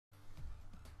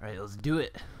All right, let's do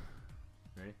it.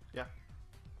 Ready? Yeah.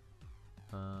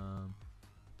 What am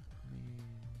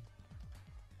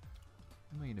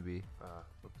I gonna be?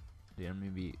 Oops. Dude, I'm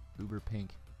gonna be uber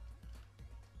pink,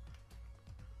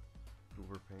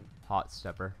 Uber pink. hot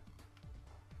stepper.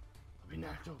 I'll be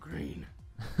natural green.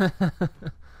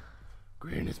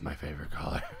 Green is my favorite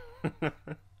color.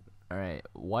 All right,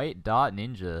 white dot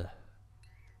ninja.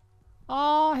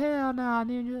 Oh hell nah,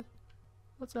 ninja.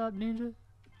 What's up, ninja?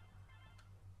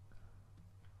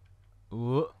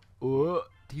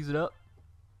 Tease it up.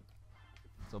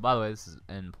 So by the way, this is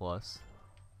N plus.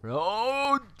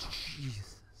 Oh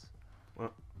Jesus.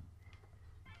 Well.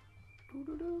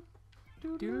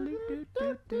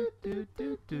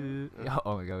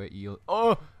 Oh my god, we got eel.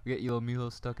 Oh, we got Elo Milo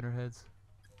stuck in our heads.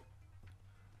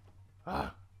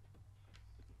 Ah.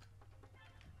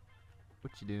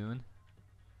 What you doing?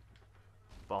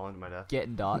 Falling to my death.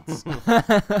 Getting dots.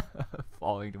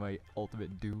 Falling to my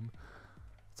ultimate doom.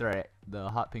 It's alright. The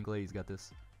hot pink lady's got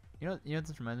this. You know what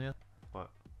this reminds me of? What?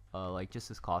 Like just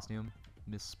this costume.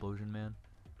 Miss Explosion Man.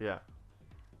 Yeah.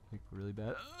 Like really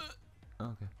bad.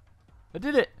 Okay. I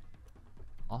did it!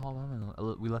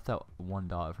 Oh, we left out one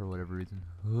dot for whatever reason.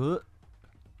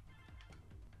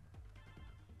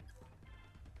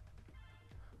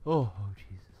 Oh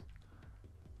Jesus.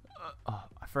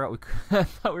 I forgot I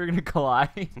thought we were gonna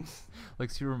collide. Like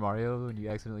Super Mario when you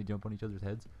accidentally jump on each other's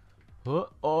heads.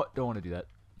 Oh, don't want to do that.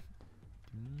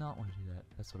 Do not want to do that.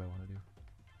 That's what I want to do.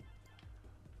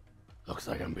 Looks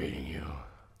like I'm beating you.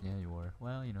 Yeah, you are.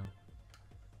 Well, you know.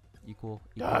 Equal.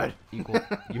 Dead. Equal.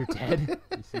 You're dead?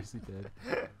 You're seriously dead.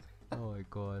 Oh my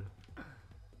god.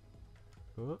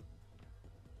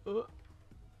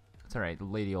 It's alright, the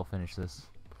lady will finish this.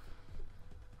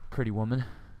 Pretty woman.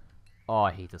 Oh,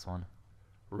 I hate this one.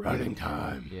 Running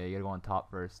time. Yeah, you gotta go on top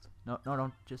first. No,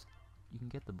 don't. Just, you can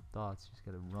get the dots. You just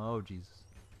gotta run. Oh, Jesus.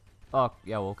 Oh,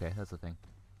 yeah, well, okay. That's the thing.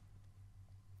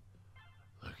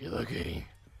 Looky.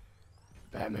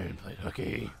 Batman played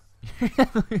hooky.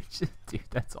 Dude,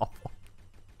 that's awful.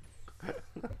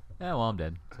 Yeah, well, I'm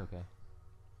dead. It's okay.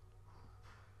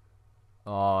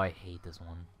 Oh, I hate this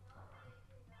one.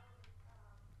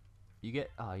 You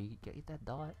get that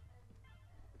dot.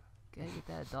 Get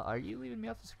that dot. Are you leaving me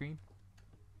off the screen?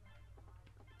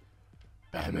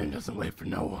 Batman doesn't wait for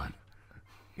no one.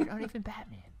 You're not even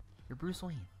Batman. You're Bruce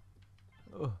Wayne.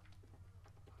 Ugh.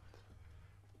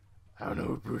 I don't know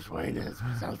who Bruce Wayne is,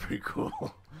 but it sounds pretty cool.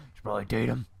 You should probably date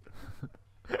him.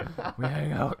 We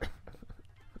hang out.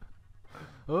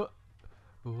 Oh,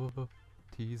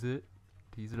 tease it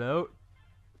out.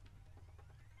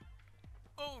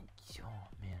 Oh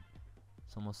man,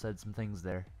 someone said some things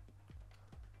there.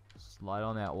 Slide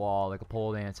on that wall like a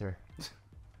pole dancer.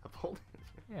 A pole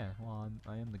dancer? Yeah, well,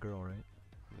 I am the girl, right?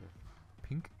 Yeah.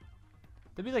 Pink.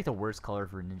 That'd be like the worst color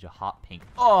for a ninja. Hot pink.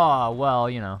 Oh well,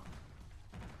 you know,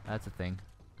 that's a thing.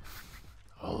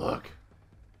 Oh look,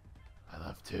 I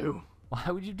left two. Why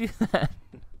would you do that?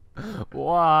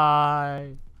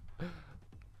 Why?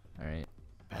 Alright.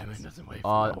 Batman doesn't wait for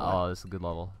no one. Oh, this is a good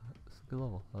level. This is a good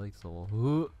level. I like this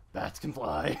level. Bats can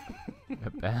fly.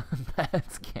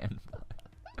 Bats can fly.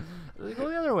 Go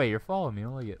the other way. You're following me. I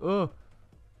don't like it.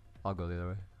 I'll go the other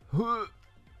way.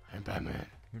 I'm Batman.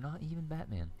 You're not even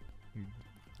Batman. You're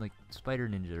like Spider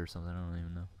Ninja or something. I don't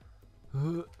even know.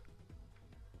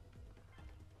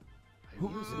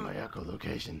 I'm using my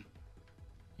echolocation.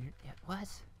 Yeah, what?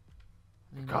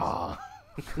 Caw.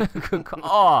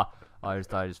 Oh, I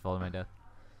just thought I just followed my death.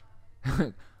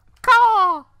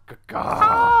 Caw!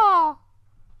 Caw.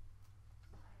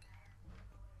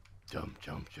 Jump.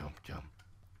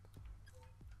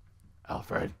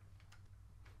 Alfred.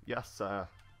 Yes, Well,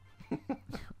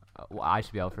 I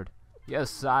should be Alfred.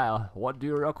 Yes, sire. What do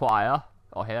you require?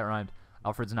 Oh, hey, that rhymed.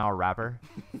 Alfred's now a rapper.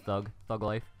 Thug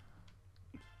life.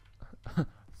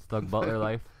 Thug Butler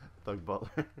life. Thug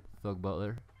Butler. Thug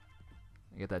Butler.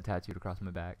 I get that tattooed across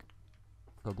my back.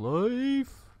 Thug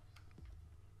life.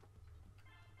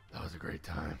 That was a great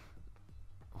time.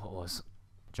 What was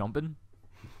jumping?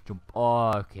 Jump.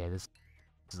 Oh, okay. This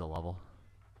is a level.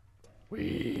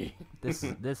 This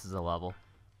is a level.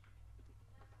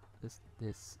 This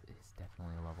is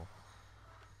definitely a level.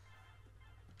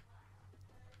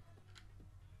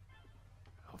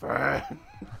 Alfred.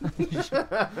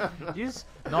 You just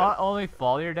not only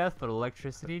fall to your death, but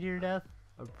electricity to your death.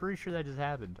 I'm pretty sure that just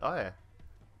happened. Oh yeah.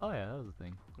 Oh yeah, that was a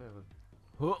thing. Yeah,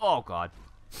 Oh god.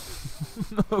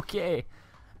 Okay.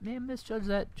 May have misjudged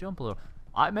that jump a little.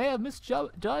 I may have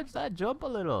misjudged that jump a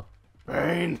little.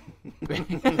 Bane.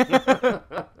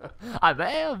 I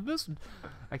may have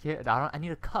I can't. I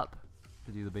need a cup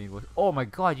to do the Bane voice. Oh my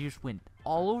god, you just went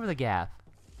all over the gaff.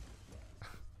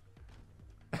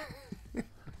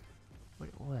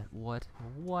 What? What?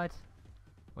 What?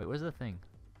 Wait, where's the thing?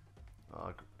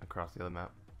 Across the other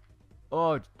map.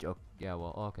 Oh, yeah,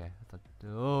 well, okay. I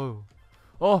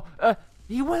thought,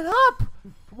 he went up!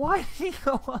 Why did he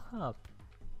go up?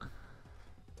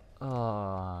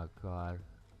 Oh, God.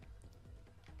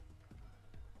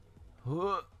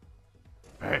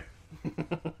 Hey.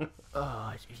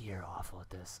 Oh, you're awful at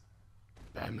this.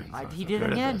 Batman's He so did it good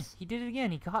at again. this. He did it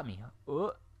again. He caught me.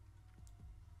 I'm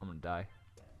gonna die.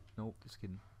 Nope, just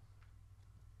kidding.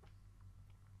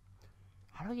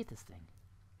 How do I get this thing?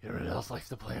 You know what else likes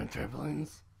to play on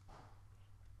trampolines?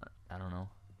 I don't know.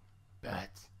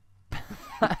 Bats.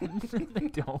 They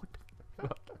don't.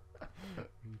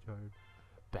 Retard.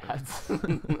 Bats.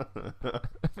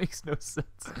 That makes no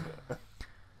sense.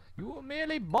 You were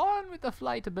merely born with the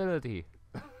flight ability.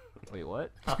 Wait,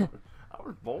 what? I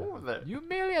was born with it. You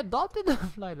merely adopted the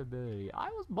flight ability. I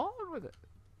was born with it.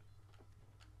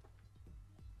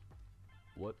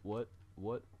 What?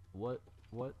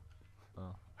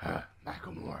 Oh.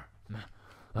 Macklemore.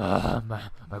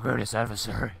 My greatest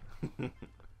adversary.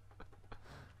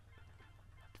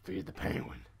 Defeated the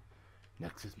penguin.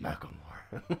 Next is Macklemore.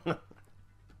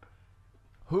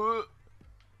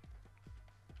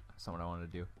 That's not what I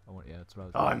wanted to do. Yeah, that's what I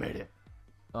was Oh, I made it.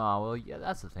 Oh, well, yeah,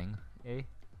 that's the thing. Eh?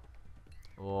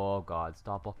 Oh, God,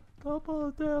 stop all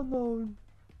download.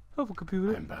 Have a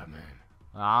computer. I'm Batman.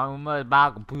 I'm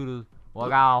about computers. Well, I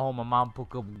got home, my mom put a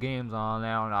couple games on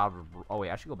now, and oh,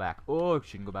 wait, I should go back. Oh, I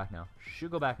shouldn't go back now.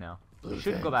 Should go back now. Blue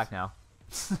Shouldn't go things. back now.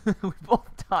 We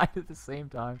both died at the same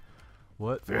time.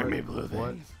 What? Fear me, blue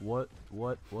things. What?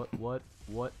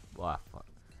 Ah, fuck.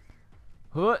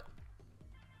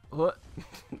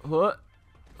 What?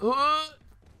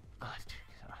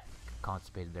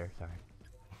 Constipated there, sorry.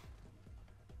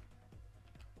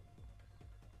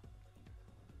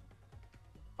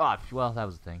 Ah, well, that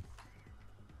was the thing.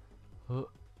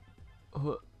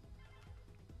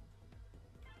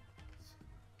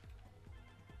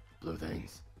 Blue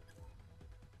things.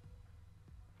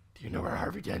 Do you know where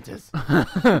Harvey Dent is?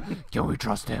 Can we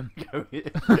trust him?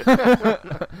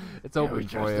 It's we open for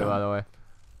trust you, him? by the way.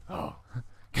 Oh.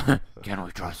 Can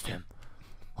we trust him?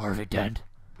 Harvey Dent.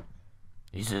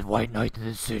 He's the white knight that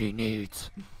the city needs.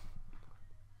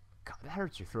 God, that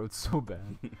hurts your throat so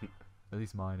bad. At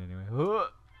least mine, anyway.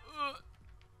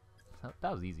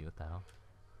 That was easy. What the hell?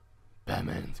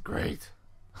 Batman's great.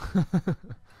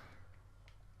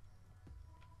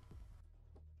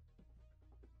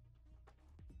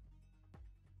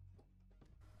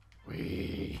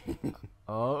 We.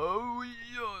 Oh,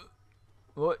 yeah.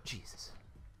 What? Jesus.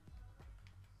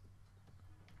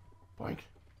 Boink.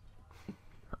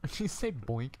 Did you say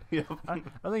boink? Yep. I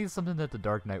think it's something that the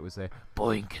Dark Knight would say.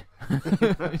 Boink.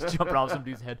 He's jumping off some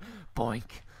dude's head. Boink.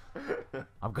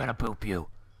 I'm gonna boop you.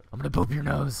 I'm gonna boop your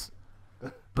nose.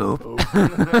 Boop.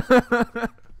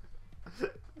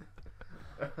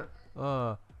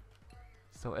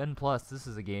 So N+, this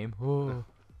is a game. Oh.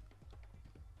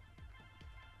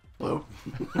 Bloop.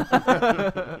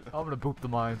 I'm gonna boop the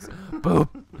mines. Boop.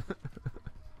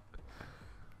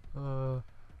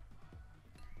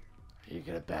 You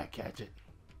get a back catch it.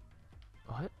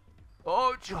 What?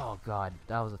 Oh, oh God,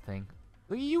 that was a thing.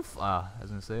 Look at you. I was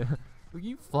gonna say, look at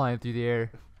you flying through the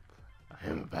air I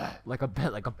am a bat. like a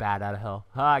bat out of hell.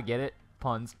 Ha, get it?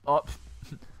 Puns.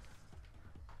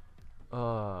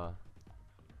 Oh.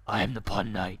 I am the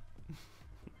pun knight.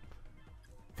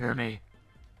 Fear me.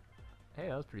 Hey,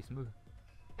 that was pretty smooth.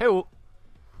 Hey,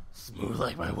 Smooth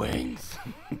like my wings.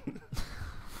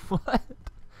 what?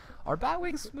 Are bat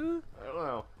wings smooth? I don't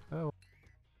know.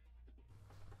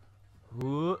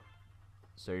 Oh.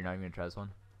 So you're not even gonna try this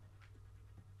one?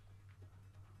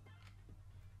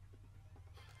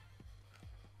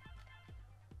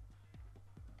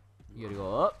 You gotta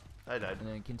go up, I died. and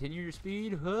then continue your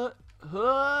speed. Huh,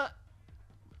 huh.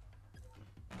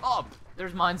 Oh,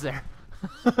 there's mines there.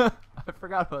 I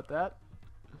forgot about that.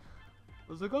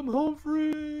 I was like, I'm home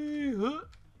free. Huh.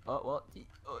 Oh, well,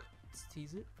 let's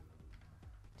tease it.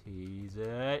 Tease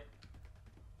it.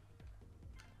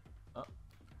 Oh.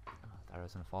 I thought I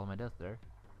was gonna fall to my death there.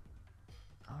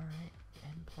 Alright,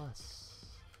 N+.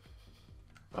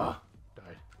 Ah,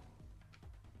 died.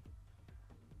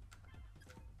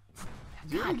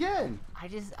 Do it God, again. I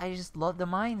just love the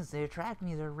mines. They attract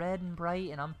me. They're red and bright,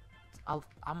 and I'm a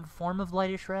form of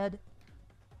lightish red,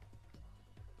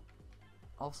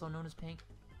 also known as pink.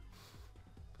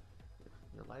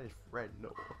 Your light is red.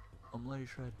 No. I'm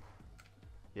lightish red.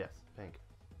 Yes, pink.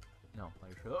 No,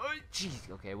 lightish red. Oh, jeez.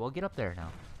 Okay, well, get up there now.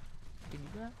 Can you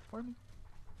do that for me?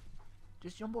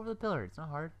 Just jump over the pillar. It's not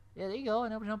hard. Yeah, there you go.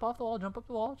 And now jump off the wall. Jump up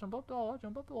the wall. Jump up the wall.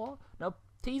 Jump up the wall. Now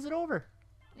tease it over.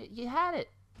 You had it.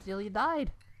 Till you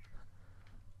died.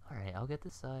 Alright, I'll get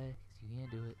this side, because you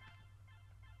can't do it.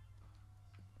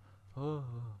 Oh.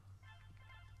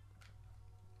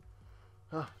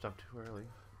 Oh, jumped too early.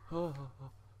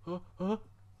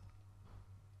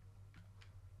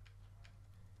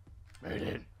 Made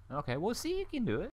it. Okay, well, see, you can do it.